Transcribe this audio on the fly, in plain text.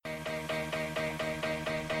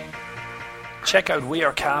Check out We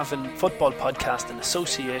Are Cavan football podcast in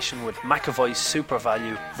association with McAvoy's Super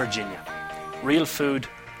Value, Virginia. Real food,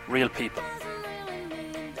 real people.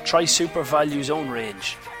 Try Super Value's own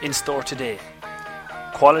range, in store today.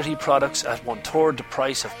 Quality products at 1/3 the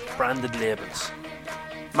price of branded labels.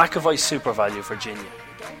 McAvoy's Super Value, Virginia.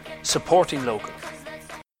 Supporting local.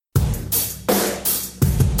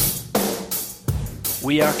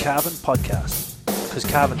 We Are Cavan podcast, because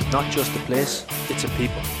Cavan's not just a place, it's a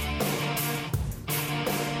people.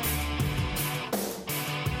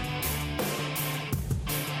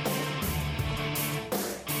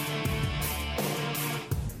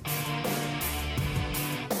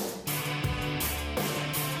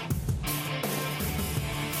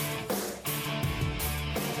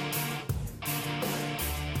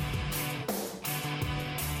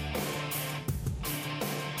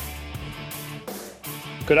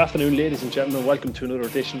 Good afternoon, ladies and gentlemen. Welcome to another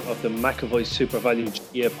edition of the McAvoy Super Value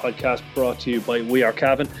GA podcast, brought to you by We Are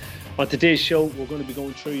Cavan. On today's show, we're going to be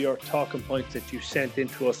going through your talking points that you sent in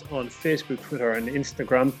to us on Facebook, Twitter and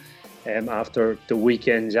Instagram after the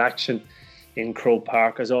weekend's action in Croke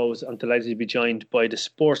Park. As always, I'm delighted to be joined by the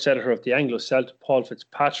sports editor of the Anglo-Celt, Paul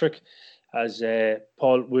Fitzpatrick. As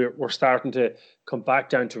Paul, we're starting to come back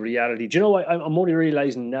down to reality. Do you know what? I'm only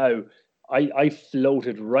realising now, I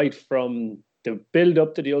floated right from the build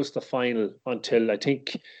up to the Ulster final until I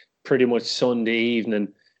think pretty much Sunday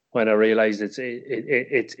evening when I realised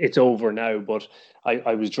it's over now. But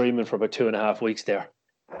I was dreaming for about 2.5 weeks there.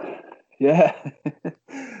 Yeah,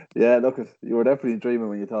 yeah. Look, you were definitely dreaming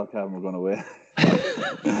when you thought Cavan were going to win.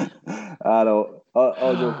 I know.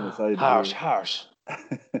 All joking aside, harsh.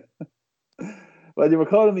 Well, you were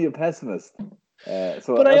calling me a pessimist.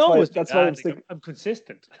 But I always that's why I'm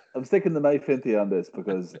consistent. I'm sticking the knife into you on this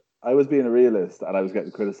because I was being a realist and I was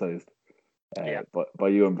getting criticised by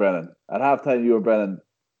you and Brennan. At halftime, you and Brennan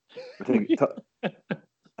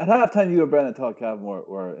thought Cavan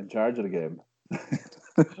were in charge of the game.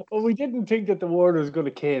 Well, we didn't think that the world was going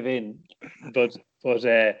to cave in, but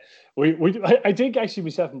I think actually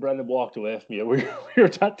myself and Brennan walked away from you. We were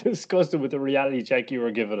that disgusted with the reality check you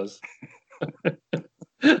were giving us.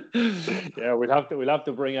 Yeah, we'll have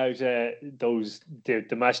to bring out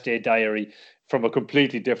the match day diary from a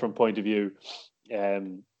completely different point of view.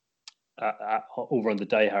 Over on the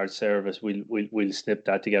Die Hard service, we'll snip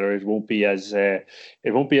that together. It won't be as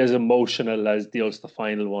emotional as the Ulster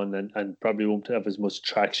final one, and probably won't have as much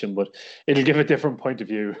traction, but it'll give a different point of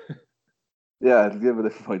view. Yeah, it'll give a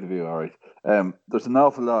different point of view. All right. There's an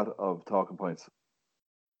awful lot of talking points.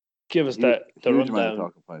 Give us the rundown. Amount of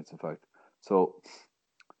talking points, in fact. So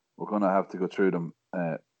we're going to have to go through them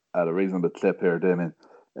at a reasonable clip here, Damien.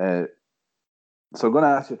 So I'm going to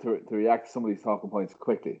ask you to react to some of these talking points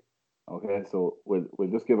quickly. Okay, so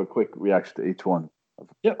we'll just give a quick reaction to each one.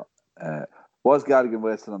 Yep. Was Galligan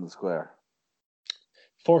wasted on the square?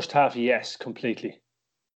 First half, yes, completely.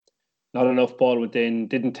 Not enough ball within.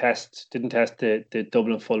 Didn't test the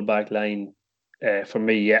Dublin full back line. For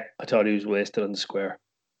me, yeah, I thought he was wasted on the square.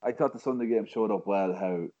 I thought the Sunday game showed up well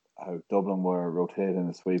how Dublin were rotating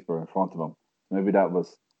the sweeper in front of them. Maybe that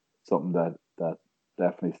was something that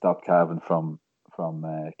definitely stopped Cavan from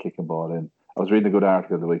kicking ball in. I was reading a good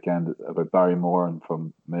article the weekend about Barry Moran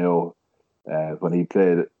from Mayo when he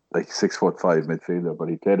played like 6'5" midfielder, but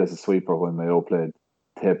he played as a sweeper when Mayo played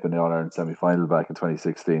Tip in the All-Ireland semi-final back in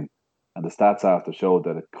 2016. And the stats after showed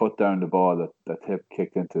that it cut down the ball that Tip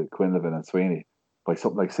kicked into Quinlivan and Sweeney by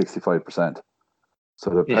something like 65%. So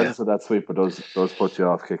the presence of that sweeper does put you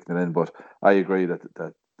off kicking it in. But I agree that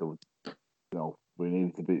we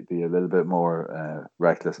need to be a little bit more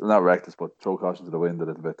reckless. Not reckless, but throw caution to the wind a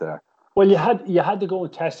little bit there. Well, you had to go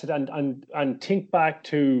and test it and think back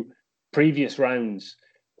to previous rounds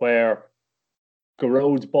where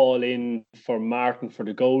Garrode's ball in for Martin for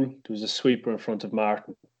the goal. There was a sweeper in front of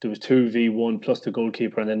Martin. There was 2v1 plus the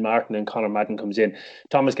goalkeeper, and then Martin and Conor Madden comes in.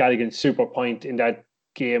 Thomas Galligan's super point in that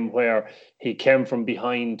game where he came from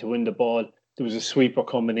behind to win the ball. There was a sweeper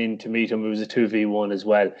coming in to meet him. It was a 2v1 as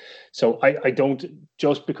well. So I don't,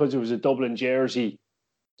 just because it was a Dublin jersey,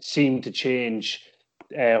 seem to change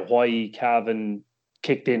why Cavan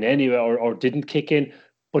kicked in anyway or didn't kick in.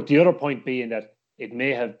 But the other point being that it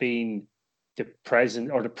may have been the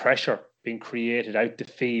present or the pressure being created out the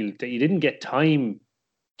field that you didn't get time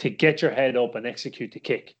to get your head up and execute the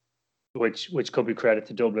kick, which could be credit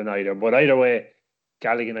to Dublin either. But either way,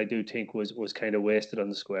 Galligan, I do think, was kind of wasted on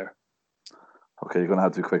the square. Okay, you're going to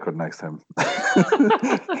have to be quicker next time.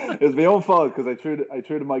 It's my own fault because I threw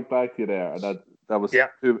the mic back to you there, and that was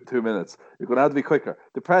 2 minutes. You're going to have to be quicker.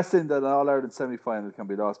 The pressing that an All-Ireland semi-final can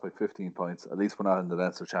be lost by 15 points, at least we're not in the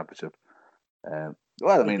Leinster Championship. I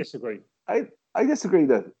disagree. I disagree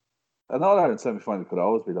that an All-Ireland semi-final could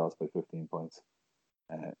always be lost by 15 points.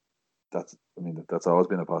 That's always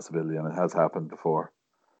been a possibility, and it has happened before.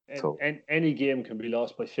 And any game can be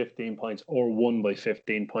lost by 15 points or won by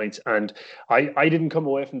 15 points. And I didn't come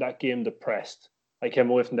away from that game depressed. I came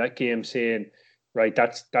away from that game saying, right,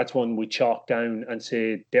 that's one we chalk down and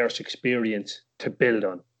say there's experience to build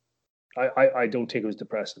on. I don't think it was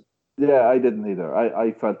depressing. Yeah, I didn't either.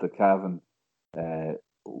 I felt that Cavan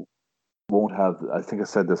won't have, I think I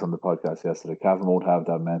said this on the podcast yesterday, Cavan won't have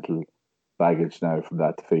that mental baggage now from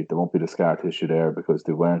that defeat. There won't be the scar tissue there because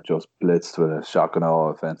they weren't just blitzed with a shock and awe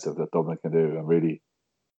offensive that Dublin can do and really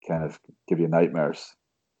kind of give you nightmares.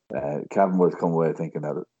 Cavan would have come away thinking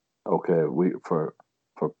that, okay, we for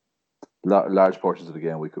large portions of the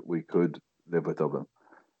game we could live with Dublin,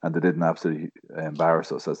 and they didn't absolutely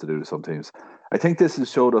embarrass us as they do to some teams. I think this has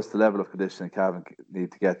showed us the level of conditioning Cavan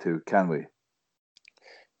need to get to. Can we?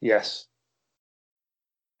 Yes.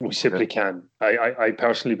 We simply can. I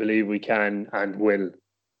personally believe we can and will.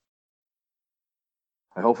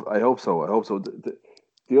 I hope so. I hope so.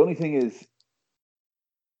 The only thing is,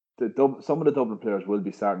 some of the Dublin players will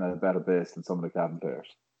be starting at a better base than some of the Cavan players.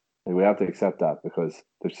 Like, we have to accept that because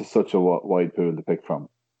there's just such a wide pool to pick from.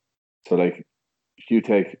 So, like, if you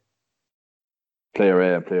take player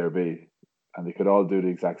A and player B, and they could all do the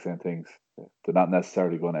exact same things, they're not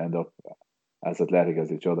necessarily going to end up as athletic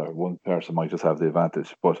as each other. One person might just have the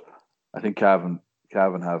advantage, but I think Cavan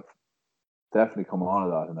have definitely come on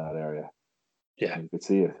a lot in that area. Yeah, you could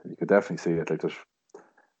see it. You could definitely see it. Like,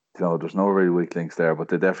 there's no really weak links there, but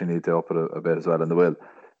they definitely need to up it a bit as well, and they will.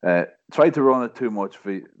 Tried to run it too much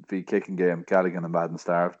v kicking game. Galligan and Madden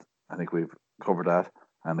starved. I think we've covered that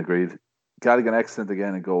and agreed. Galligan excellent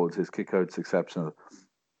again in goals. His kick out's exceptional.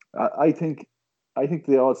 I think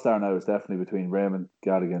the all-star now is definitely between Raymond,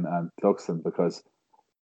 Galligan and Cluxton, because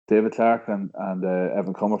David Clark and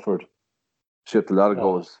Evan Comerford shipped a lot of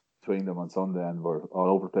goals between them on Sunday and were all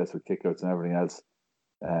over the place with kickouts and everything else.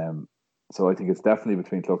 So I think it's definitely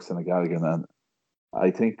between Cluxton and Galligan, and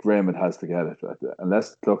I think Raymond has to get it.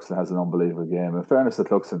 Unless Cluxton has an unbelievable game. In fairness to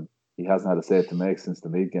Cluxton, he hasn't had a save to make since the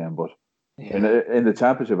Meath game, but in the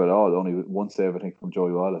championship at all, only one save I think from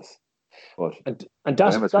Joey Wallace. But and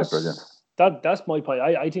that's my point.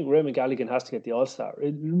 I think Raymond Galligan has to get the All-Star,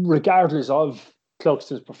 regardless of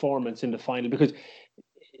Cluxton's performance in the final, because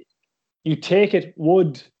you take it,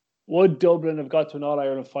 would Dublin have got to an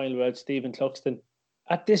All-Ireland final without Stephen Cluxton?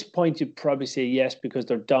 At this point, you'd probably say yes, because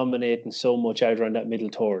they're dominating so much out around that middle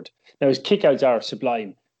third. Now, his kickouts are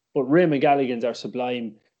sublime, but Raymond Galligan's are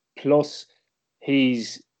sublime. Plus, he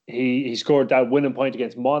scored that winning point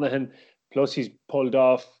against Monaghan. Plus, he's pulled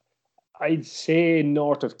off, I'd say,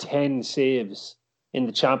 north of 10 saves in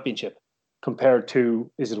the championship, compared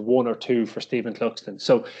to, is it 1 or 2 for Stephen Cluxton?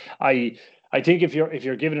 So I think if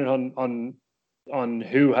you're giving it on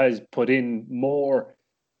who has put in more,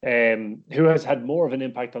 who has had more of an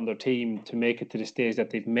impact on their team to make it to the stage that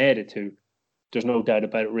they've made it to, there's no doubt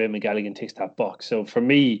about it, Raymond Galligan ticks that box. So for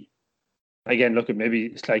me, again, look, at maybe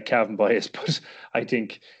it's like Cavan bias, but I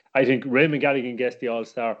think Raymond Galligan gets the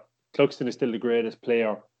All-Star. Cluxton is still the greatest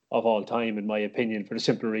player of all time, in my opinion, for the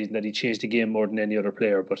simple reason that he changed the game more than any other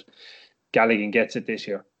player. But Galligan gets it this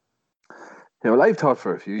year. Yeah, well, I've thought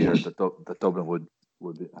for a few years that Dublin would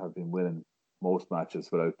have been winning most matches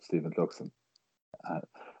without Stephen Cluxton. I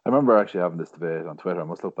remember actually having this debate on Twitter. I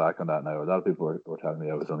must look back on that now. A lot of people were telling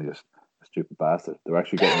me I was only a stupid bastard. They were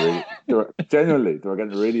actually getting really, they were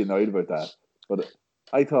getting really annoyed about that. But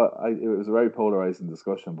I thought it was a very polarizing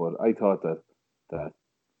discussion. But I thought that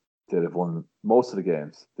they'd have won most of the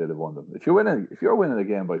games. They'd have won them. If you're winning a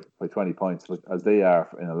game by 20 points, as they are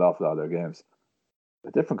in a lot of their games,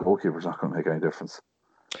 a different goalkeeper's not going to make any difference.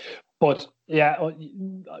 But yeah,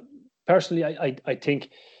 personally, I think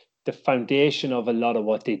the foundation of a lot of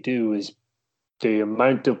what they do is the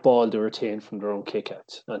amount of ball they retain from their own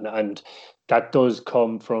kickouts, and that does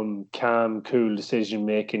come from calm, cool decision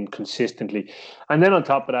making consistently. And then on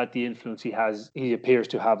top of that, the influence he appears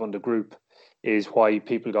to have on the group is why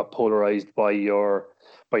people got polarized by your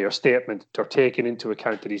statement. They're taking into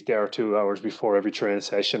account that he's there 2 hours before every training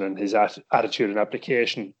session, and his attitude and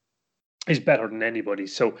application is better than anybody.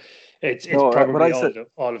 So it's probably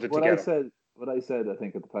all of it together. What I said, I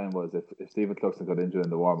think at the time was if Stephen Cluxton got injured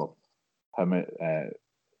in the warm up,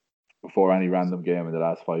 before any random game in the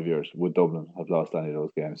last 5 years, would Dublin have lost any of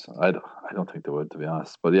those games? I don't think they would, to be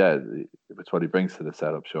honest. But yeah, it's what he brings to the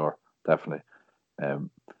setup, sure, definitely.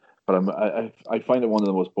 But I find it one of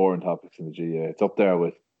the most boring topics in the GA. It's up there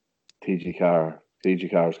with TG Carr.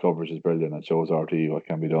 TG Carr's coverage is brilliant and shows RTE what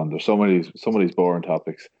can be done. There's some of these boring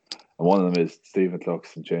topics and one of them is Stephen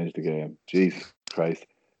Cluxton changed the game. Jesus Christ.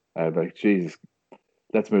 Jesus,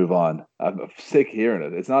 let's move on. I'm sick hearing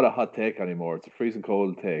it. It's not a hot take anymore. It's a freezing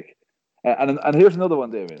cold take. And here's another one,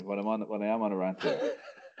 Damien, when I am on a rant here.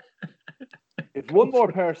 If one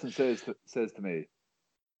more person says to me,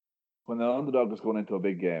 when the underdog is going into a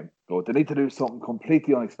big game, they need to do something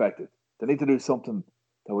completely unexpected. They need to do something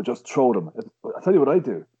that would just throw them. I'll tell you what I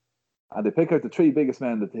do. And they pick out the three biggest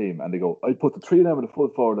men in the team and they go, I'd put the three of them in the full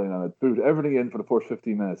forward line and I'd boot everything in for the first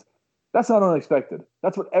 15 minutes. That's not unexpected.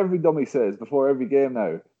 That's what every dummy says before every game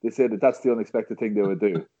now. They say that that's the unexpected thing they would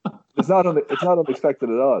do. It's not unexpected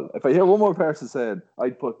at all. If I hear one more person saying,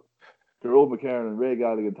 I'd put Jerome McCarron, Ray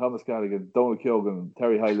Galligan, Thomas Galligan, Donald Keogan,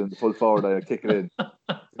 Terry Hyland, full forward, I'd kick it in.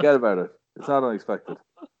 Forget about it. It's not unexpected.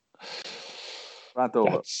 Rant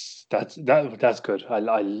over. That's good.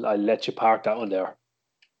 I'll let you park that one there.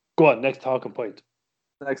 Go on, next talking point.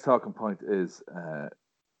 Next talking point is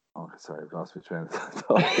sorry, I've lost my train of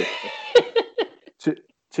thought.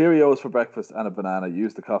 Cheerios for breakfast and a banana.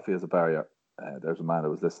 Use the coffee as a barrier. There's a man that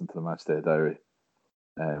was listening to the Matchday Diary.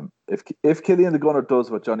 If Killian the Gunner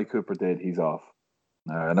does what Johnny Cooper did, he's off.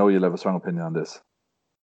 I know you'll have a strong opinion on this.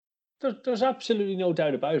 There's absolutely no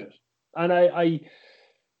doubt about it. And I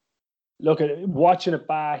look at it, watching it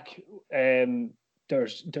back. There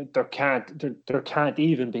can't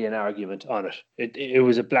even be an argument on it. It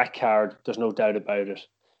was a black card. There's no doubt about it.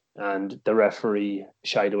 And the referee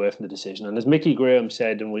shied away from the decision. And as Mickey Graham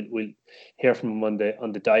said, and we'll hear from him on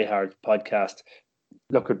the Die Hard podcast,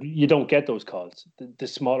 look, you don't get those calls. The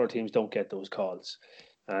smaller teams don't get those calls.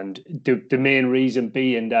 And the main reason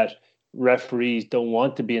being that referees don't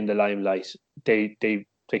want to be in the limelight. They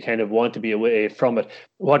kind of want to be away from it.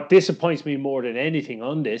 What disappoints me more than anything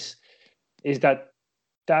on this is that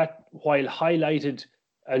while highlighted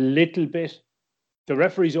a little bit, the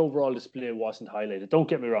referee's overall display wasn't highlighted. Don't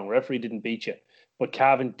get me wrong, referee didn't beat you. But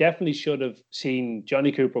Cavan definitely should have seen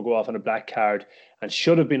Johnny Cooper go off on a black card and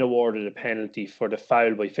should have been awarded a penalty for the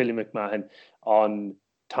foul by Philly McMahon on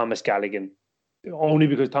Thomas Galligan. Only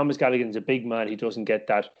because Thomas Galligan's a big man, he doesn't get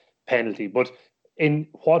that penalty. But in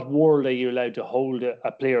what world are you allowed to hold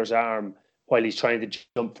a player's arm while he's trying to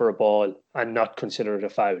jump for a ball and not consider it a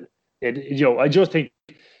foul?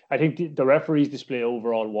 I think the referee's display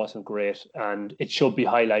overall wasn't great, and it should be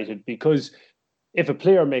highlighted because if a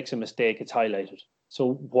player makes a mistake, it's highlighted.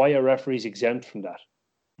 So why are referees exempt from that?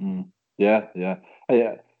 Yeah.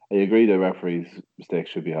 I agree that referees' mistakes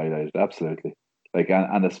should be highlighted. Absolutely.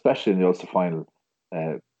 And especially in the Ulster final,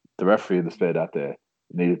 the referee in display that day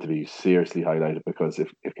needed to be seriously highlighted because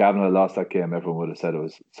if Cavan had lost that game, everyone would have said it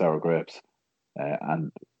was sour grapes.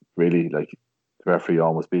 And really, the referee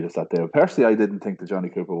almost beat us that day. But personally, I didn't think the Johnny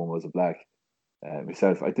Cooper one was a black.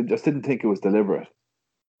 Myself, I just didn't think it was deliberate.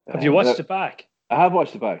 Have you watched it back? I have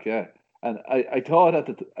watched it back, yeah. And I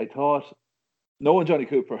thought knowing Johnny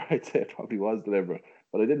Cooper, I'd say it probably was deliberate,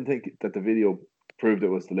 but I didn't think that the video proved it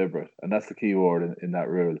was deliberate, and that's the key word in that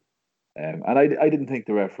rule. And I didn't think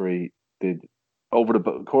the referee did over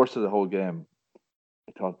the course of the whole game.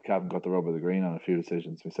 I thought Cavan got the rub of the green on a few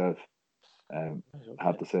decisions myself. I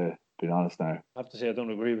have to say, being honest now. I have to say I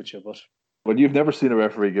don't agree with you, but you've never seen a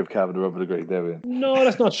referee give Cavan the rub of the green, David. No,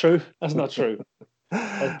 that's not true. That's not true.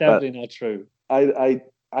 That's definitely not true.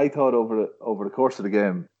 I thought over the course of the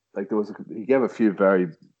game, he gave a few very,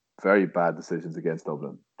 very bad decisions against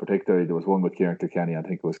Dublin. Particularly, there was one with Kieran Kilkenny. I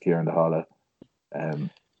think it was Kieran DeHala.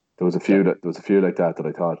 There was a few like that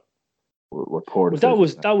I thought were poor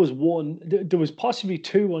decisions. That was one. There was possibly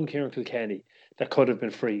two on Kieran Kilkenny that could have been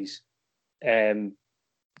frees. They're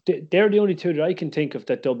the only two that I can think of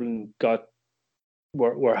that Dublin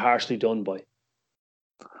were harshly done by.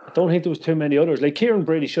 I don't think there was too many others. Like Kieran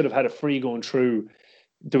Brady should have had a free going through.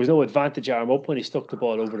 There was no advantage arm up when he stuck the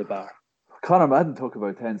ball over the bar. Conor Madden took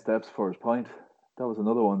about 10 steps for his point. That was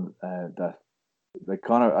another one that,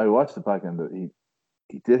 Conor, I watched it back and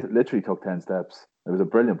he did literally took 10 steps. It was a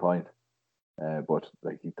brilliant point, but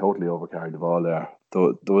he totally overcarried the ball there.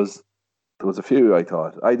 There was a few I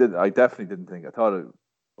thought. I definitely didn't think. I thought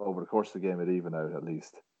over the course of the game it evened out at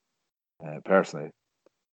least. Personally.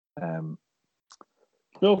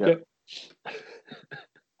 Okay. Yeah.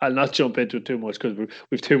 I'll not jump into it too much because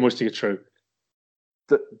we've too much to get through.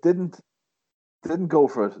 Didn't go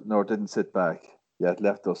for it, nor didn't sit back. Yet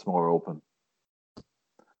left us more open.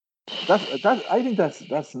 I think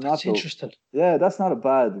that's not interesting. Yeah, that's not a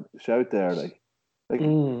bad shout there.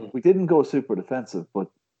 We didn't go super defensive, but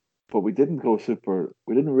we didn't go super.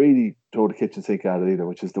 We didn't really throw the kitchen sink at it either,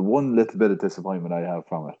 which is the one little bit of disappointment I have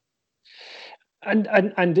from it. And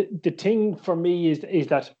the thing for me is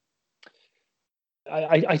that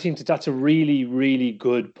I think that's a really, really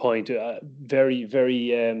good point. Very,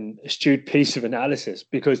 very astute piece of analysis,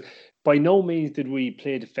 because by no means did we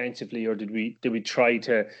play defensively, or did we try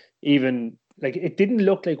to even, like, it didn't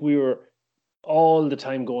look like we were all the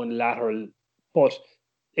time going lateral, but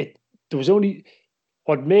there was only,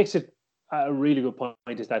 what makes it a really good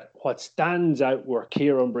point is that what stands out were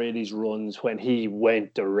Kieran Brady's runs when he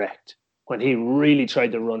went direct, when he really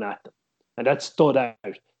tried to run at them, and that stood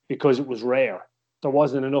out because it was rare. There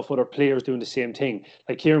wasn't enough other players doing the same thing.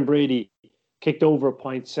 Like Kieran Brady kicked over a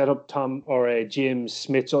point, set up James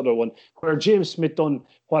Smith's other one, where James Smith done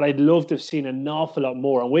what I'd love to have seen an awful lot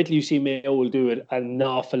more. And wait till you see Mayo will do it an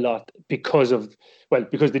awful lot because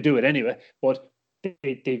they do it anyway, but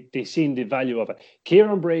they seen the value of it.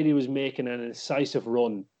 Kieran Brady was making an incisive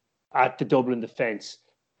run at the Dublin defence,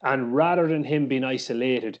 and rather than him being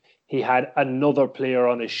isolated, he had another player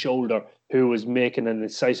on his shoulder who was making an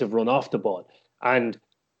incisive run off the ball. And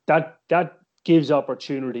that gives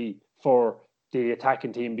opportunity for the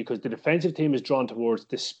attacking team, because the defensive team is drawn towards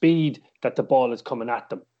the speed that the ball is coming at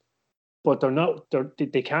them. But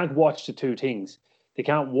they can't watch the two things. They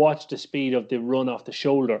can't watch the speed of the run off the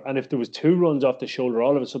shoulder. And if there was two runs off the shoulder,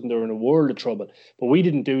 all of a sudden they're in a world of trouble. But we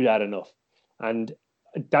didn't do that enough. And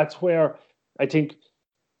that's where I think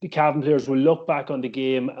the Cavan players will look back on the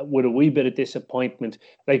game with a wee bit of disappointment.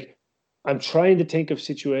 Like, I'm trying to think of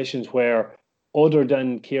situations where, other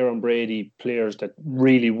than Kieran Brady, players that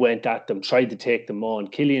really went at them, tried to take them on.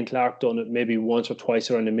 Killian Clark done it maybe once or twice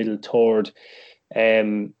around the middle third.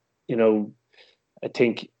 I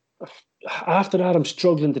think after that, I'm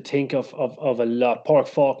struggling to think of a lot. Pádraig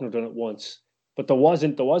Faulkner done it once, but there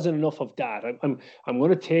wasn't enough of that. I'm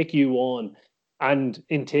going to take you on, and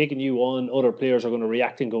in taking you on, other players are going to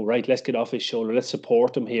react and go, right, let's get off his shoulder, let's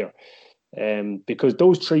support him here, because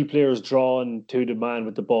those three players drawn to the man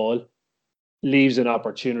with the ball leaves an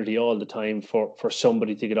opportunity all the time for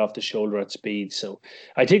somebody to get off the shoulder at speed. So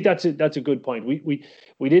I think that's a good point. We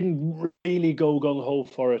didn't really go gung-ho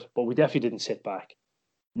for it, but we definitely didn't sit back.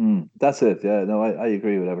 That's it. Yeah, no, I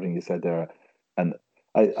agree with everything you said there. And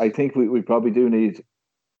I think we probably do need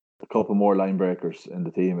a couple more line breakers in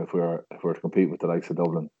the team if we're to compete with the likes of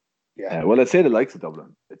Dublin. Yeah. Well, let's say the likes of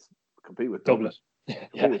Dublin. It's compete with Dublin.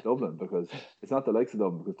 Compete with Dublin, because it's not the likes of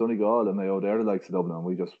Dublin, because Donegal and Mayo, they're the likes of Dublin, and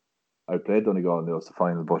we just outplayed Donegal in the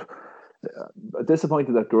final. But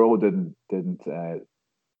disappointed that Garo didn't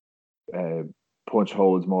punch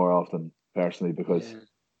holes more often, personally, because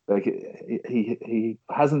like he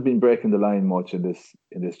hasn't been breaking the line much in this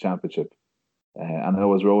championship, and I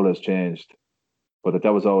know his role has changed, but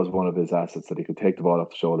that was always one of his assets, that he could take the ball off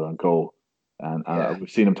the shoulder and go. And we've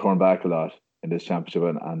seen him turn back a lot in this championship,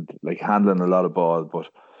 and like handling a lot of ball, but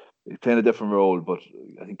he's playing a different role. But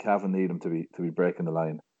I think Cavan need him to be breaking the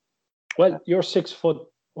line. Well, you're 6 foot.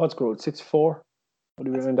 What's growth? 6'4"? What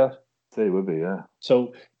do you mean that? Say it would be, yeah.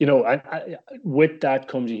 So I, with that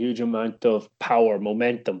comes a huge amount of power,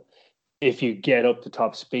 momentum. If you get up to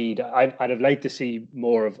top speed, I'd have liked to see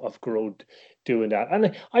more of growth doing that.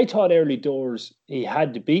 And I thought early doors he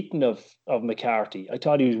had the beating of McCarthy. I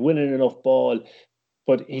thought he was winning enough ball,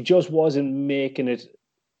 but he just wasn't making it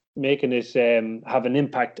have an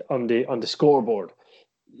impact on the scoreboard.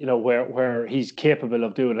 Where he's capable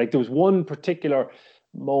of doing. Like, there was one particular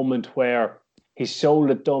moment where he sold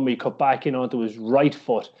a dummy, cut back in onto his right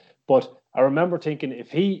foot. But I remember thinking, if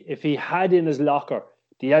he had in his locker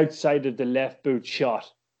the outside of the left boot shot,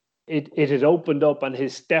 it had opened up and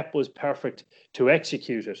his step was perfect to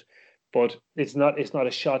execute it. But it's not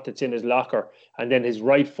a shot that's in his locker, and then his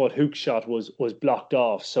right foot hook shot was blocked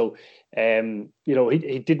off. So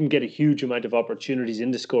he didn't get a huge amount of opportunities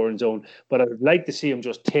in the scoring zone. But I would like to see him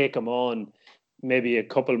just take him on maybe a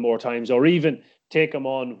couple more times, or even take him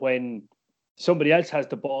on when somebody else has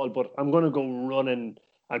the ball. But I'm going to go running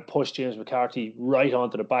and push James McCarthy right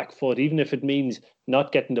onto the back foot, even if it means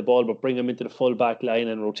not getting the ball, but bring him into the full back line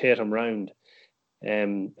and rotate him round.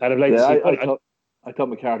 I'd have liked to see. I thought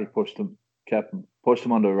McCarthy pushed him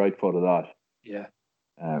on the right foot a lot. Yeah.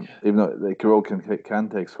 Even though Garo can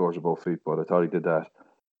take scores with both feet, but I thought he did that.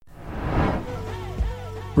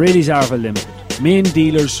 Brady's Arva Limited, main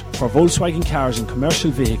dealers for Volkswagen cars and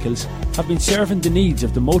commercial vehicles, have been serving the needs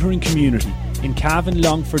of the motoring community in Cavan,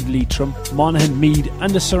 Longford, Leitrim, Monaghan, Meath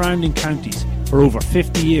and the surrounding counties for over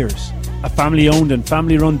 50 years. A family-owned and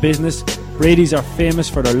family-run business, Brady's are famous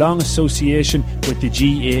for their long association with the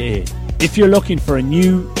GAA. If you're looking for a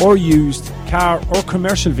new or used car or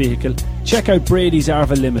commercial vehicle, check out Brady's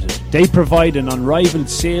Arva Limited. They provide an unrivaled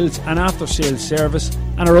sales and after-sales service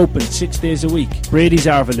and are open 6 days a week. Brady's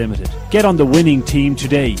Arva Limited. Get on the winning team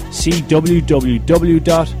today. See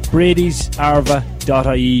www.bradysarva.com.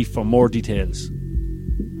 cavan.ie for more details.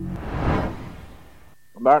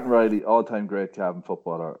 Martin Riley, all-time great Cavan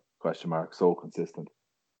footballer, ? So consistent.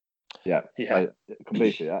 Yeah.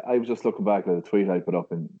 Completely. I was just looking back at a tweet I put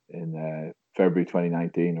up in February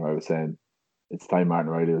 2019 where I was saying it's time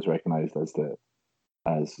Martin Riley was recognised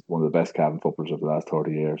as one of the best Cavan footballers of the last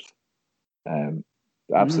 30 years.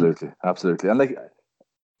 Absolutely. And like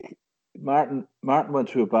Martin went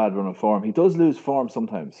through a bad run of form. He does lose form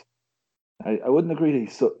sometimes. I wouldn't agree that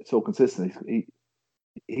he's so consistent.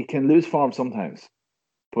 He can lose form sometimes.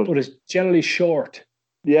 But it's generally short.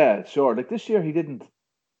 Yeah, sure. Like this year he didn't.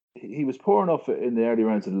 He was poor enough in the early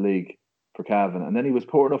rounds of the league for Cavan, and then he was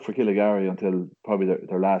poor enough for Killigary until probably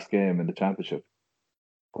their last game in the championship.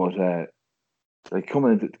 But like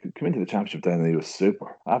coming into the championship, then he was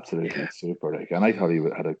super, absolutely super. Like, and I thought he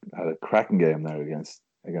had a cracking game there against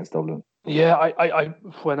Dublin. Yeah, I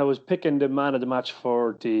when I was picking the man of the match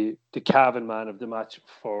for the Cavan man of the match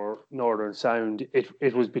for Northern Sound,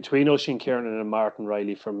 it was between Oisín Kiernan and Martin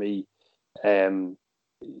Riley for me. And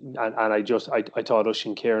I thought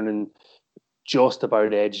Oisín Kiernan just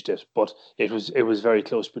about edged it, but it was very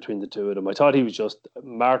close between the two of them. I thought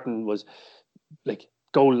Martin was like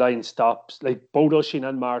goal line stops, like both Oisín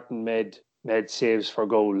and Martin made saves for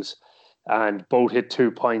goals, and both hit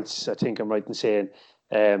 2 points. I think I'm right in saying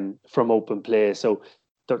from open play. So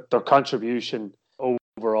their contribution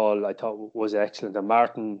overall, I thought, was excellent. And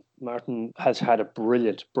Martin has had a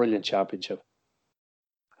brilliant championship.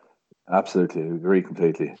 Absolutely, I agree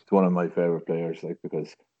completely. He's one of my favourite players, like,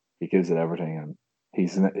 because he gives it everything, and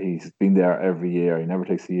he's been there every year. He never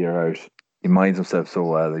takes a year out. He minds himself so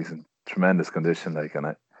well. He's in tremendous condition, like,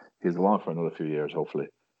 and he's along for another few years, hopefully.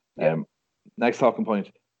 Yeah. Next talking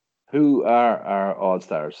point: who are our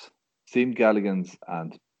all-stars? Steve Galligan's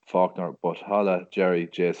and Faulkner, but Hala, Jerry,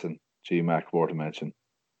 Jason, G. Mac were to mention.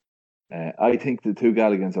 I think the two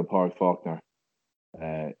Galligans and Pádraig Faulkner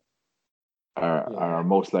are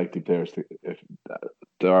most likely players to, if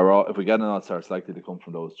we get an all-star, it's likely to come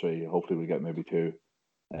from those three. Hopefully we get maybe two.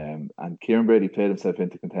 And Kieran Brady played himself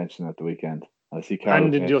into contention at the weekend. I see Carl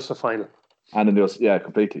and in the Ulster final. And in the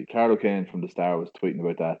completely. Carl O'Kane from the Star was tweeting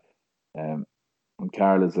about that. And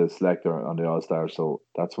Carl is a selector on the All-Star, so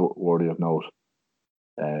that's worthy of note.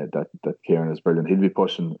 That Kieran is brilliant. He'll be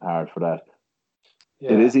pushing hard for that.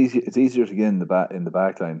 Yeah. It is easy. It's easier to get in the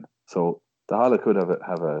back line. So the Hala could have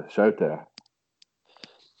a shout there.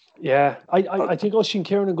 Yeah, I think Oisín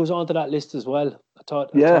Kiernan goes on to that list as well. I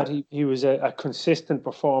thought he was a consistent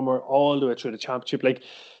performer all the way through the championship. Like,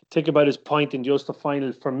 think about his point in the Ulster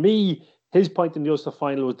final. For me, his point in the Ulster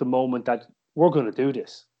final was the moment that we're going to do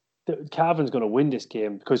this. Cavan's going to win this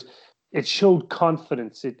game, because it showed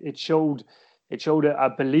confidence. It showed a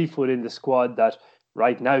belief within the squad that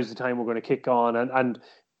right now's the time we're going to kick on. And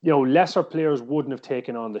lesser players wouldn't have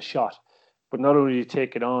taken on the shot. But not only did he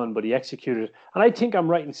take it on, but he executed. And I think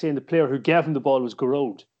I'm right in saying the player who gave him the ball was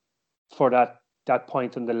Garrod for that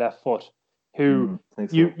point on the left foot. Who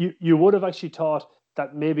you would have actually thought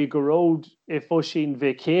that maybe Garrod, if Oisín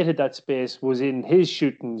vacated that space, was in his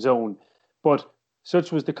shooting zone. But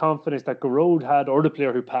such was the confidence that Garrod had, or the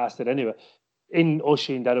player who passed it anyway, in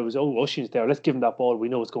Oisín, that it was, Oisín's there, let's give him that ball, we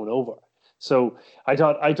know it's going over. So I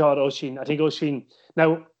thought Oisín,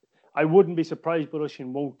 now I wouldn't be surprised, but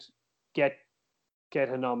Oisín won't get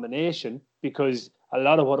a nomination, because a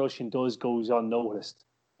lot of what Oisín does goes unnoticed.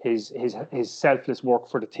 His selfless work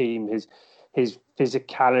for the team, his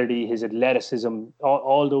physicality, his athleticism,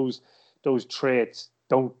 all those traits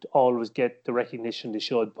don't always get the recognition they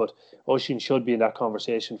should, but Oisín should be in that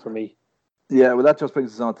conversation for me. Yeah, well, that just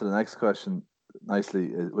brings us on to the next question nicely,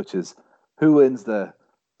 which is, who wins do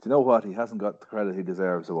you know what, he hasn't got the credit he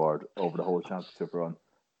deserves award over the whole championship run.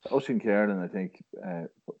 Oisín Kiernan, I think,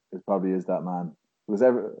 probably is that man, because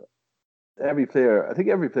every player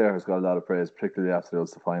has got a lot of praise, particularly after the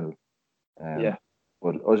Ulster final.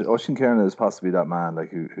 But Oisín Kiernan is possibly that man,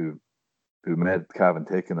 like, who made Cavan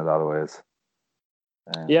tick in a lot of ways.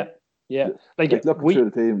 Like looking through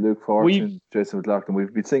the team, Luke Fortune, Jason McLaughlin,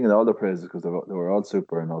 we've been singing all the praises because they were all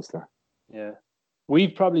super in Ulster. Yeah,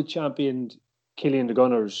 we've probably championed Killian the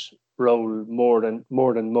Gunner's role more than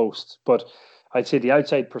most, but I'd say the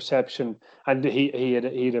outside perception, and he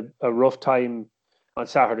had a rough time on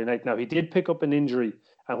Saturday night. Now, he did pick up an injury,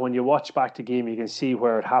 and when you watch back the game, you can see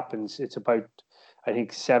where it happens. It's about, I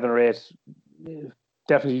think, 7 or 8,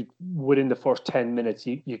 definitely within the first 10 minutes,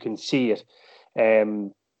 you can see it.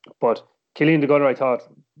 But Killian the Gunner, I thought,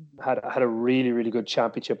 had a really, really good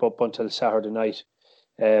championship up until Saturday night.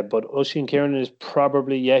 But Oisín Kiernan is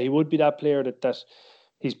probably, he would be that player that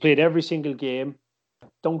he's played every single game.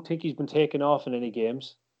 Don't think he's been taken off in any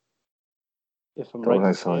games. if I'm Don't right.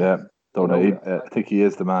 think so. Yeah, don't know. I think he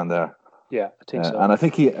is the man there. Yeah, I think so. And I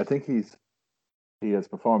think he has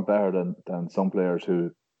performed better than some players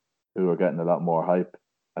who are getting a lot more hype.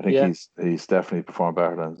 I think he's definitely performed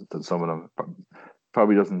better than some of them.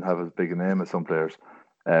 Probably doesn't have as big a name as some players.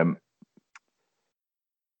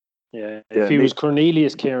 If he was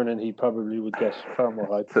Cornelius Kiernan, he probably would get far more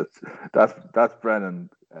hype. That's Brennan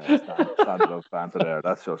standing up banter there.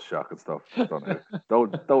 That's just shocking stuff.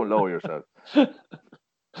 Don't lower yourself.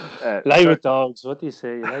 Lie with dogs. What do you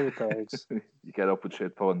say? Lie with dogs. You get up with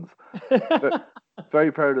shit puns.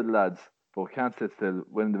 Very proud of the lads, but can't sit still.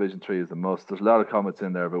 Winning Division 3 is a must. There's a lot of comments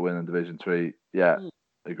in there about winning Division 3. Yeah,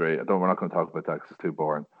 I agree. We're not going to talk about that because it's too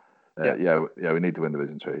boring. We need to win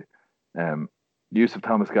Division 3. Use of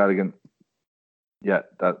Thomas Galligan. Yeah,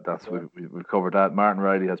 that's we've covered that. Martin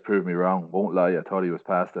Riley has proved me wrong. Won't lie, I thought he was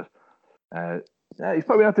past it. He's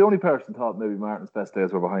probably not the only person thought maybe Martin's best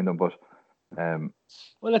days were behind him, but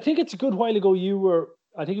well, I think it's a good while ago. You were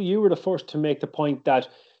the first to make the point that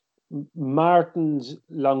Martin's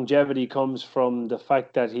longevity comes from the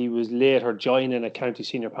fact that he was later joining a county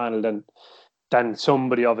senior panel than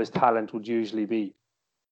somebody of his talent would usually be.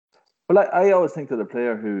 Well, I always think that a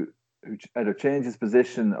player who either changes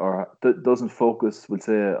position or doesn't focus, we'll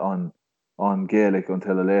say, on Gaelic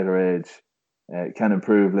until a later age, can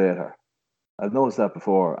improve later. I've noticed that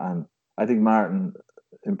before, and I think Martin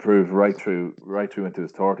improved right through into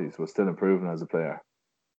his 30s, was still improving as a player,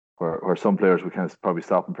 where some players we can probably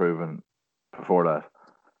stop improving before that.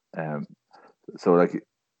 So like,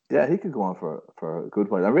 yeah, he could go on for a good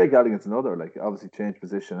while. And Ray Galligan's another, like, obviously changed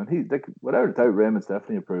position, and he, like, without a doubt, Raymond's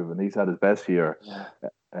definitely improving. He's had his best year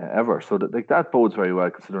ever, so that bodes very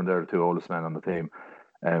well considering they're the two oldest men on the team.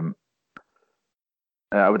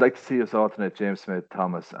 I would like to see us alternate James Smith,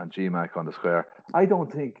 Thomas, and G-Mac on the square. I've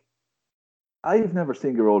never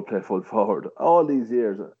seen Gearóid play full forward. All these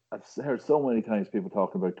years, I've heard so many times people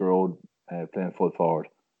talking about Gearóid playing full forward,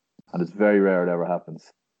 and it's very rare it ever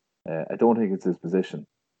happens. I don't think it's his position.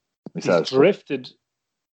 He's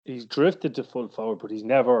drifted to full forward, but he's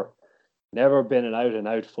never been an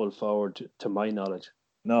out-and-out full forward to my knowledge.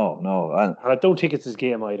 No. And I don't think it's his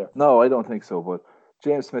game either. No, I don't think so, but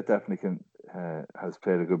James Smith definitely has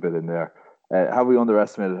played a good bit in there. Have we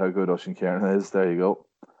underestimated how good Oisin Kiernan is? There you go.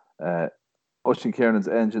 Oisin Kiernan's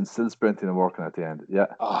engine still sprinting and working at the end. Yeah.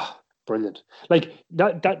 Brilliant. Like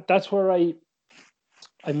that's where I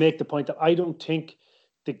make the point that I don't think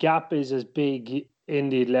the gap is as big in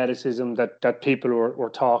the athleticism that people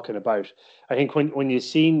were talking about. I think when you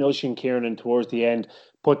seen Oisin Kiernan towards the end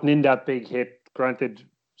putting in that big hit, granted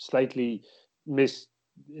slightly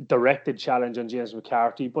misdirected challenge on James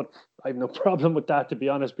McCarthy, but I have no problem with that, to be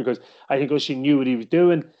honest, because I think Oisin knew what he was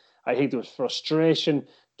doing. I think there was frustration.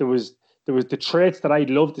 There was the traits that I'd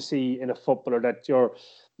love to see in a footballer, that you're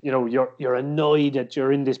annoyed that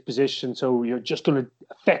you're in this position, so you're just going to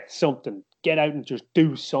affect something, get out and just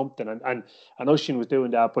do something, and Oisin was doing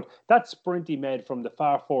that. But that sprint he made from the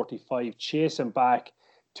far 45, chasing back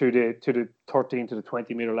to the 13 to the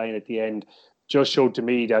 20 meter line at the end, just showed to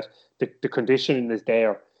me that the conditioning is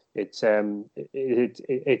there. It's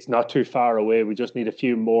not too far away. We just need a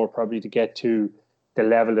few more probably to get to the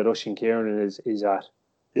level that Oisin Kiernan is at.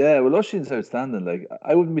 Yeah, well, Oisin's outstanding. Like,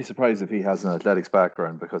 I wouldn't be surprised if he has an athletics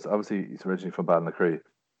background, because obviously he's originally from Ballinacree.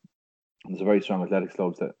 There's a very strong athletics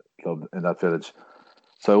club in that village.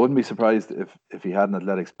 So I wouldn't be surprised if he had an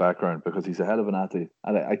athletics background, because he's a hell of an athlete.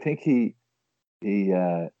 And I think he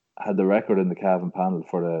had the record in the Cavan panel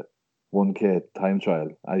for the 1K time trial.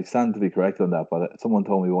 I stand to be correct on that, but someone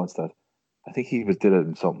told me once that I think he did it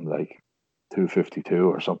in something like 2:52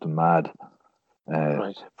 or something mad.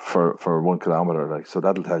 Right. For 1 kilometer, like, so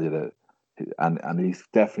that'll tell you that, and he's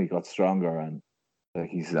definitely got stronger, and like,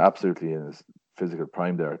 he's absolutely in his physical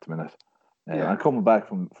prime there at the minute. And coming back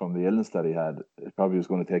from the illness that he had, it probably was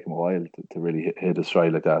going to take him a while to really hit his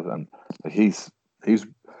stride like that. And like, he's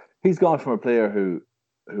gone from a player who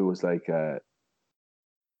was like a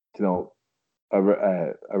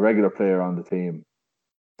regular player on the team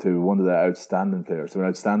to one of the outstanding players, to an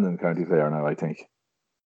outstanding county player now, I think.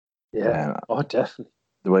 Yeah.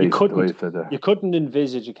 Definitely. You couldn't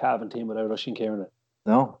envisage a Cavan team without Oisin Kiernan.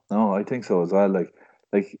 No, I think so as well. Like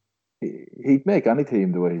he'd make any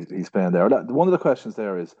team the way he's playing there. One of the questions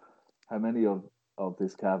there is how many of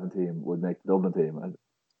this Cavan team would make the Dublin team, and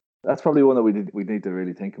that's probably one that we need to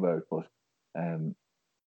really think about. But the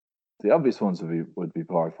obvious ones would be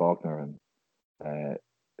Pádraig Faulkner, and it'd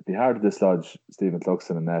be hard to dislodge Stephen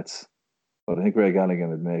Cluxton and Nets, but I think Ray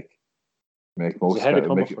Galligan would make most.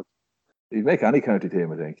 He'd make any county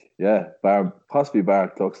team, I think. Yeah, possibly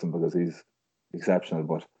Bart Cluxton, because he's exceptional.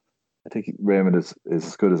 But I think Raymond is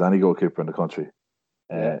as good as any goalkeeper in the country.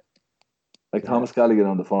 Like Thomas Gallagher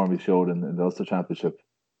on the form he showed in the Ulster Championship.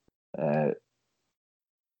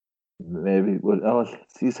 Maybe,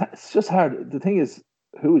 it's just hard. The thing is,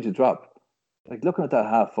 who would you drop? Like looking at that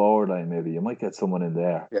half forward line, maybe you might get someone in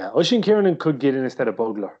there. Yeah, Oisin Kiernan could get in instead of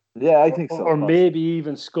Bugler. Yeah, I think so. Or maybe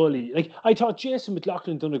even Scully. Like I thought Jason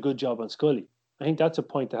McLaughlin done a good job on Scully. I think that's a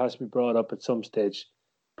point that has to be brought up at some stage.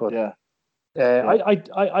 But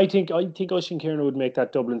I think Oisin Kiernan would make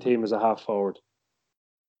that Dublin team as a half forward.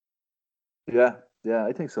 Yeah,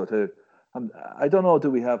 I think so too. I don't know. Do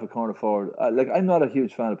we have a corner forward? I'm not a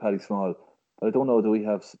huge fan of Paddy Small, but I don't know. Do we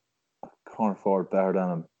have a corner forward better than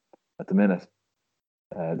him at the minute?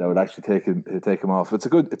 That would actually take him off. It's a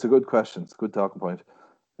good question. It's a good talking point.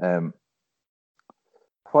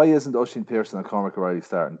 Why isn't Oisin Pearson and Cormac O'Reilly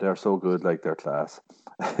starting? They're so good, like they're class.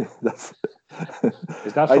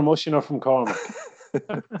 Is that from Oisin or from Cormac?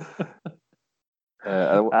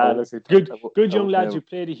 Good young lads who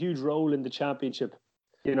played a huge role in the championship.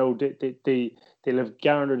 You know, they'll have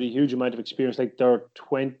garnered a huge amount of experience. Like they're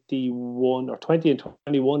 21 or 20 and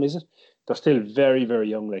 21, is it? They're still very, very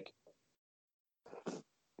young. Like,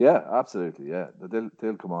 yeah, absolutely. Yeah,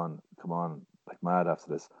 they'll come on like mad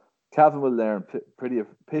after this. Cavan will learn.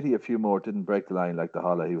 Pity a few more didn't break the line like the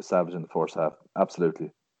Holla. He was savage in the first half.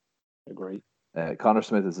 Absolutely, agree. Connor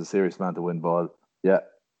Smith is a serious man to win ball. Yeah,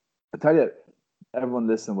 I tell you, everyone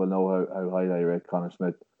listening will know how highly I rate Connor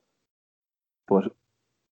Smith, but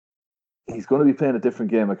he's going to be playing a different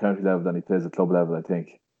game at county level than he plays at club level. I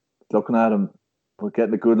think. Looking at him, we're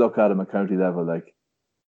getting a good look at him at county level. Like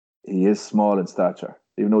he is small in stature,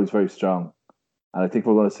 even though he's very strong. And I think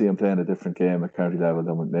we're going to see him playing a different game at county level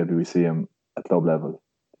than maybe we see him at club level.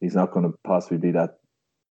 He's not going to possibly be that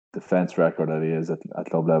defence record that he is at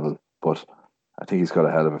club level, but I think he's got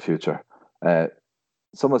a hell of a future.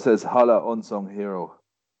 Someone says Holla unsung hero.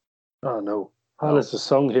 Oh no, Holla's a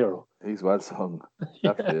sung hero. He's well sung.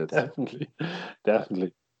 Definitely.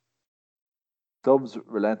 Dubs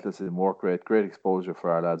relentless in work rate, great exposure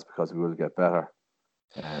for our lads because we will get better.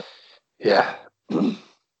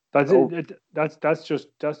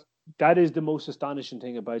 That is the most astonishing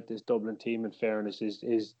thing about this Dublin team. In fairness,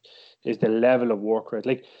 is the level of work rate.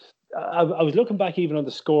 Like I was looking back even on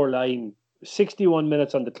the score line, 61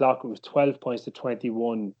 minutes on the clock. It was 12 points to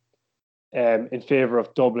 21 in favour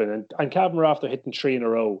of Dublin, and Cavan were after hitting 3 in a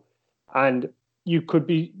row. And you could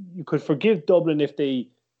forgive Dublin if they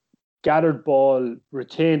gathered ball,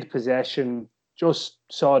 retained possession, just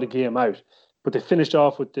saw the game out. But they finished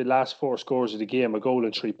off with the last 4 scores of the game, a goal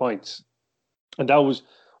and 3 points. And that was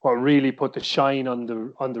what really put the shine on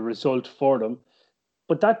the result for them.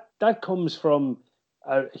 But that comes from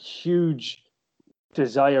a huge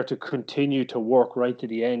desire to continue to work right to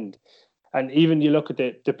the end. And even you look at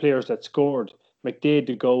the players that scored, McDaid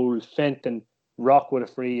the goal, Fenton, Rock with a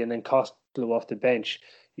free, and then Costello off the bench.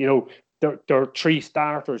 You know, there are 3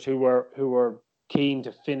 starters who were keen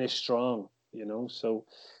to finish strong, you know. So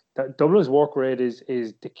Dublin's work rate is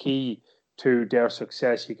the key to their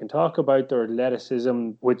success. You can talk about their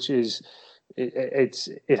athleticism, which is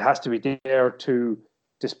it has to be there to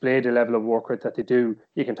display the level of work rate that they do.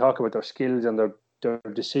 You can talk about their skills and their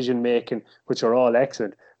decision making, which are all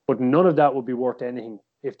excellent. But none of that would be worth anything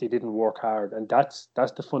if they didn't work hard. And that's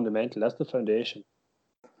the fundamental, that's the foundation.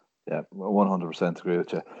 Yeah, 100% agree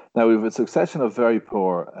with you. Now, we have a succession of very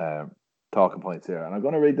poor talking points here, and I'm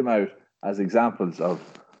going to read them out as examples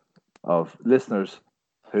of listeners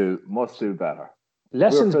who must do better.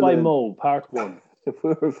 Lessons by Mo, part 1. If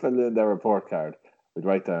we were filling in their report card, we'd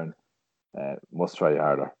write down, must try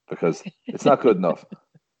harder, because it's not good enough.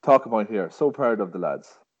 Talking point here, so proud of the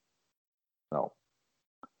lads. No.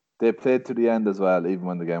 They played to the end as well, even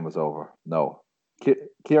when the game was over. No.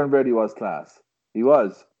 Kieran Brady was class. He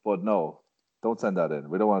was, but no. Don't send that in.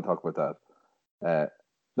 We don't want to talk about that.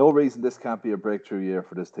 No reason this can't be a breakthrough year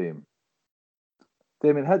for this team.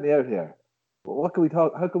 Damien, help me out here. What can we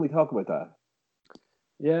talk? How can we talk about that?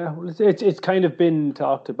 Yeah, well, it's kind of been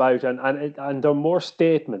talked about, and there are more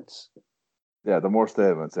statements. Yeah, there are more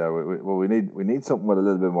statements. Yeah, we need something with a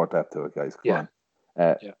little bit more depth to it, guys. Come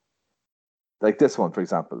on. Like this one, for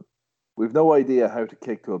example. We've no idea how to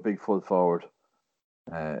kick to a big full forward.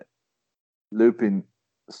 Looping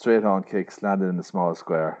straight on kicks, landing in the small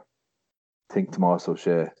square. Think Tomas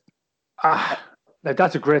O'Shea. Now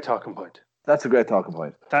that's a great talking point. That's a great talking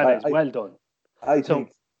point. That is well done. I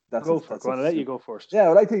think that's. Go for it. I'll let you go first. Yeah,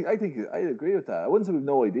 well, I think I agree with that. I wouldn't say we've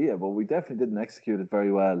no idea, but we definitely didn't execute it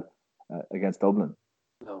very well against Dublin.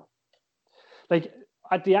 No, like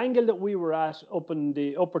at the angle that we were at, up in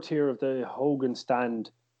the upper tier of the Hogan stand,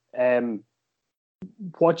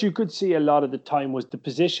 what you could see a lot of the time was the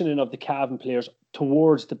positioning of the Cavan players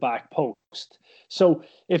towards the back post. So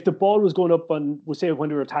if the ball was going up on, we'll say when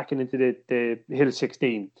they were attacking into the Hill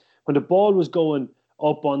 16, when the ball was going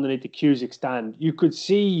up underneath the Cusack stand, you could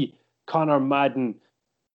see Conor Madden,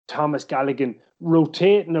 Thomas Galligan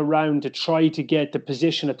rotating around to try to get the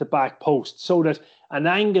position at the back post so that an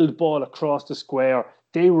angled ball across the square,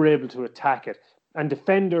 they were able to attack it. And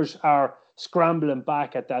defenders are scrambling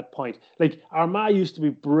back at that point. Like Armagh used to be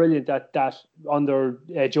brilliant at that under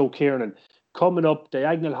Joe Kiernan. Coming up,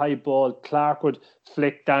 diagonal high ball, Clark would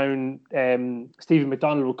flick down, Stephen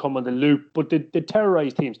McDonald would come on the loop. But the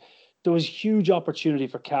terrorised teams, there was huge opportunity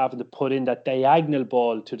for Cavan to put in that diagonal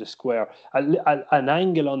ball to the square, an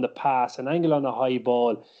angle on the pass, an angle on the high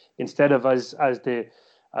ball, instead of as the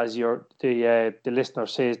listener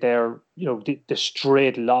says there, the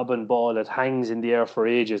straight lobbing ball that hangs in the air for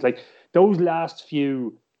ages. Like those last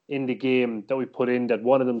few in the game that we put in, that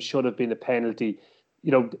one of them should have been a penalty.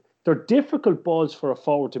 They're difficult balls for a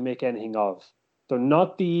forward to make anything of. They're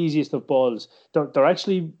not the easiest of balls. They're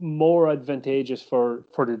actually more advantageous for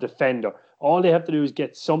the defender. All they have to do is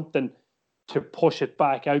get something to push it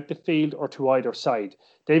back out the field or to either side.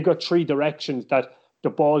 They've got three directions that the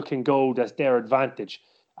ball can go that's their advantage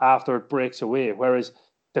after it breaks away, whereas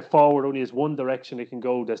the forward only has one direction it can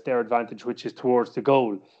go that's their advantage, which is towards the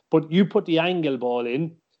goal. But you put the angle ball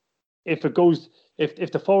in, if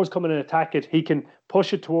the forward's coming and attack it, he can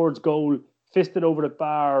push it towards goal, fist it over the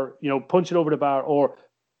bar, punch it over the bar, or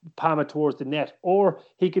palm it towards the net. Or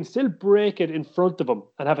he can still break it in front of him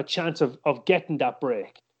and have a chance of getting that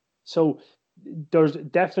break. So there's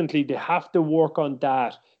definitely, they have to work on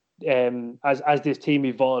that as this team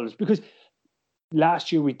evolves, because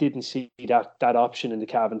last year we didn't see that option in the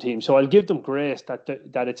Cavan team. So I'll give them grace that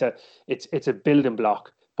it's a building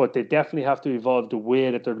block, but they definitely have to evolve the way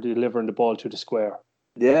that they're delivering the ball to the square.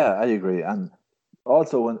 Yeah, I agree. And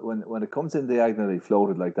also, when it comes in diagonally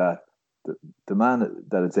floated like that, the man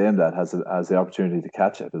that it's aimed at has the opportunity to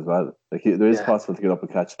catch it as well. Like there is possible to get up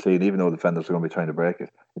and catch it clean, even though defenders are going to be trying to break it.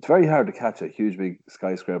 It's very hard to catch a huge big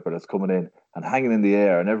skyscraper that's coming in and hanging in the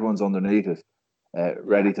air, and everyone's underneath it,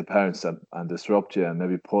 ready to pounce and disrupt you and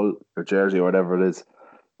maybe pull your jersey or whatever it is.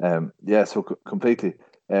 So completely.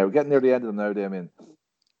 We're getting near the end of them now, Damien.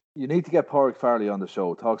 You need to get Pádraig Farley on the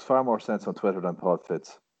show. Talks far more sense on Twitter than Pod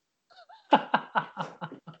Fitz.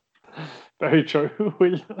 Very true.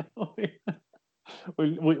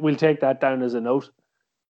 We'll take that down as a note.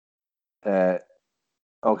 Okay,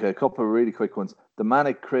 a couple of really quick ones. The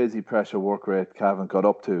manic, crazy pressure work rate Cavan got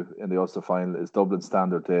up to in the Ulster final is Dublin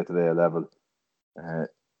standard day-to-day level.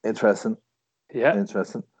 Interesting. Yeah.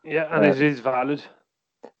 Interesting. Yeah, and it is valid.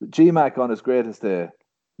 GMAC on his greatest day,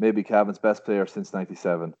 maybe Cavan's best player since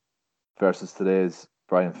 '97, versus today's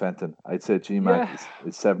Brian Fenton. I'd say GMAC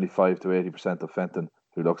is 75 to 80% of Fenton,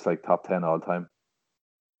 who looks like top 10 all time.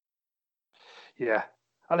 Yeah,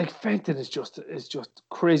 I like Fenton is just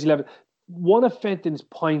crazy level. One of Fenton's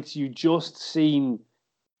points you just seen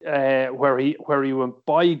where he went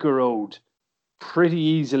by Garrod pretty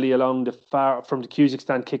easily along the far from the Cusack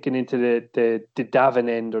stand, kicking into the Davin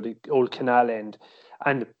end or the old canal end,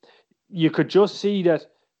 and you could just see that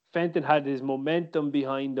Fenton had his momentum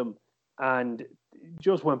behind him and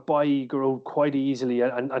just went by Garrod quite easily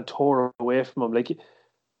and tore away from him. Like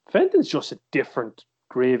Fenton's just a different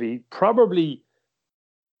gravy. Probably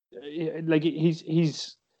like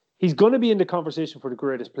he's going to be in the conversation for the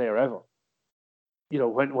greatest player ever.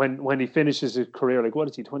 When he finishes his career, like what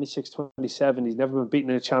is he, 26, 27? He's never been beaten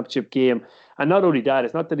in a championship game. And not only that,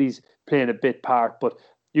 it's not that he's playing a bit part, but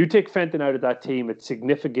you take Fenton out of that team, it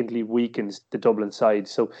significantly weakens the Dublin side.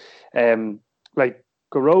 So, like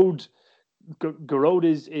Garrod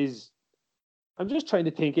is. I'm just trying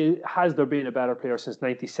to think. Has there been a better player since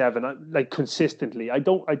 '97? Like consistently, I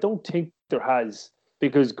don't think there has,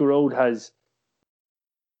 because Garrod has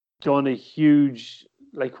done a huge.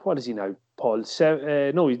 Like what is he now, Paul?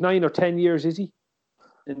 No, he's 9 or 10 years. Is he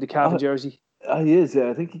in the Cavan jersey? He is. Yeah,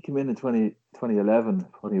 I think he came in 2011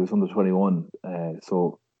 when he was under 21.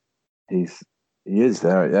 So he is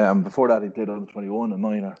there. Yeah, and before that he played under 21 and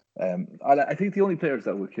minor. I think the only players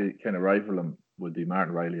that would kind of rival him would be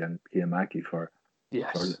Martin Riley and Cian Mackey for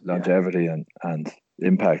longevity and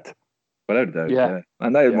impact, without a doubt. Yeah.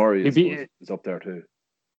 And Niall Murray is up there too.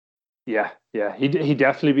 Yeah, he'd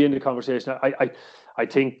definitely be in the conversation. I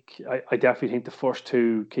definitely think the first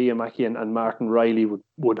two, Cian Mackey and Martin Riley,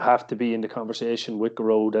 would have to be in the conversation with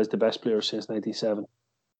Garrod as the best player since '97.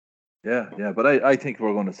 Yeah, but I think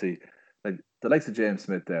we're going to see like the likes of James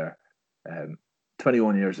Smith there,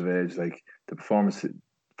 21 years of age, like the performances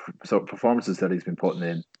that he's been putting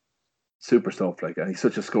in. super stuff. Like, and he's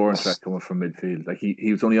such a scoring threat coming from midfield. Like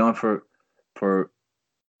he was only on for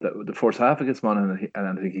the first half against Monaghan, and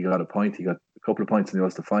I think he got a point. He got a couple of points in the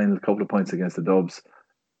Ulster final, a couple of points against the Dubs.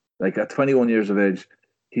 Like, at 21 years of age,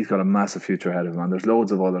 he's got a massive future ahead of him. And there's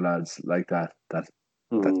loads of other lads like that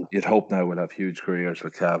you'd hope now will have huge careers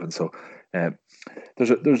with Cavan. So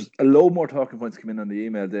there's a load more talking points coming in on the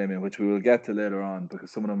email, Damien, which we will get to later on,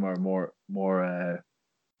 because some of them are more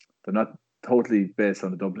they're not totally based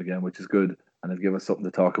on the Dublin game, which is good, and it'll give us something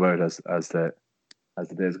to talk about as the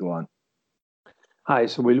days go on. Hi,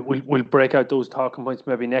 so we'll break out those talking points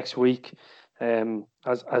maybe next week,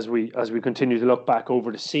 as we continue to look back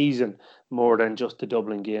over the season more than just the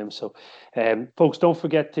Dublin game. So, folks, don't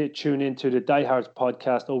forget to tune into the Diehards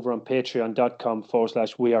podcast over on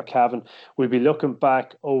patreon.com/wearecavan. We'll be looking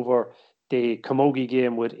back over the Camogie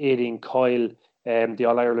game with Aidan Coyle, the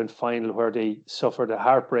All-Ireland final, where they suffered a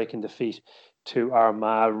heartbreaking defeat to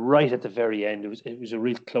Armagh right at the very end. It was a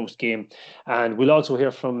real close game. And we'll also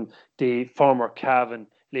hear from the former Cavan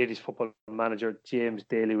ladies football manager, James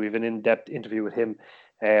Daly. We have an in-depth interview with him.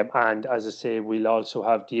 And as I say, we'll also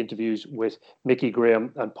have the interviews with Mickey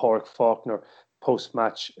Graham and Pádraig Faulkner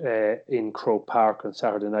post-match in Croke Park on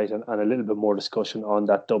Saturday night, and a little bit more discussion on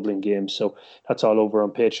that Dublin game. So that's all over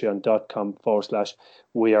on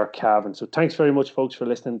patreon.com/wearecavan. So thanks very much, folks, for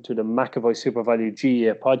listening to the McAvoy Super Value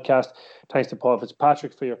GAA podcast. Thanks to Paul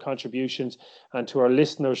Fitzpatrick for your contributions, and to our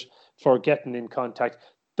listeners for getting in contact.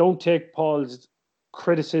 Don't take Paul's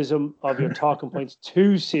criticism of your talking points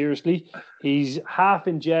too seriously. He's half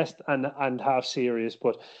in jest and half serious,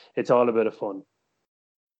 but it's all a bit of fun.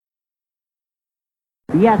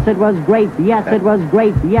 Yes, it was great. Yes, it was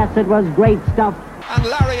great. Yes, it was great stuff. And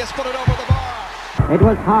Larry has put it over the bar. It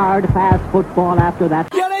was hard, fast football after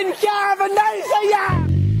that. You're in Cavan,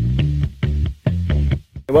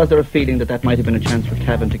 Was there a feeling that might have been a chance for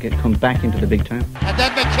Cavan to come back into the big time? And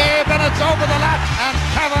then McCabe, and it's over the lap. And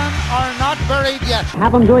Cavan are not buried yet.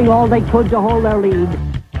 Cavan doing all they could to hold their lead.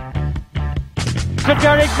 To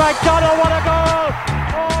Derek McDonald, what a goal!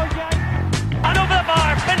 Oh, yes! And over the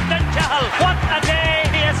bar, Fintan Cahill. What a day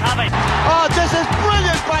he is having. Oh, this is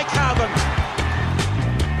brilliant by Cavan.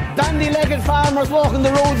 Dandy-legged farmers walking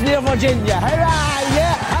the roads near Virginia. Hurrah,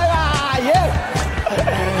 yeah! Hurrah,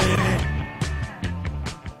 yeah!